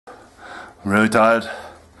I'm really tired.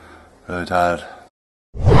 Really tired.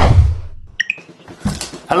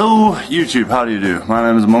 Hello YouTube, how do you do? My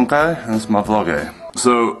name is Monkaiy and this is my vlog.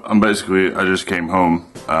 So I just came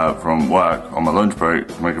home from work on my lunch break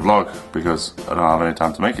to make a vlog because I don't have any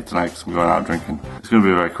time to make it tonight because I'm going out drinking. It's going to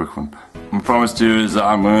be a very quick one. My promise to you is that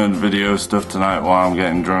I'm going to video stuff tonight while I'm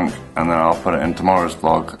getting drunk and then I'll put it in tomorrow's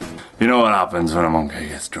vlog. You know what happens when a monkey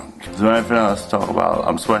gets drunk. Is there anything else to talk about?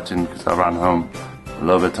 I'm sweating because I ran home a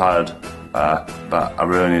little bit tired, but I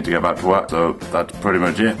really need to get back to work, so that's pretty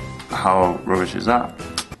much it. How rubbish is that?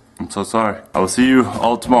 I'm so sorry. I will see you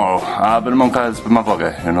all tomorrow. I've been a Monkaiy, this has been my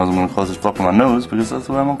vlog. Who knows, I'm going to close this vlog on my nose because that's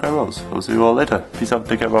the way Monkaiy rolls. I will see you all later. Peace out,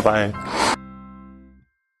 take care, bye bye.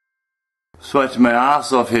 Sweating my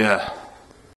ass off here.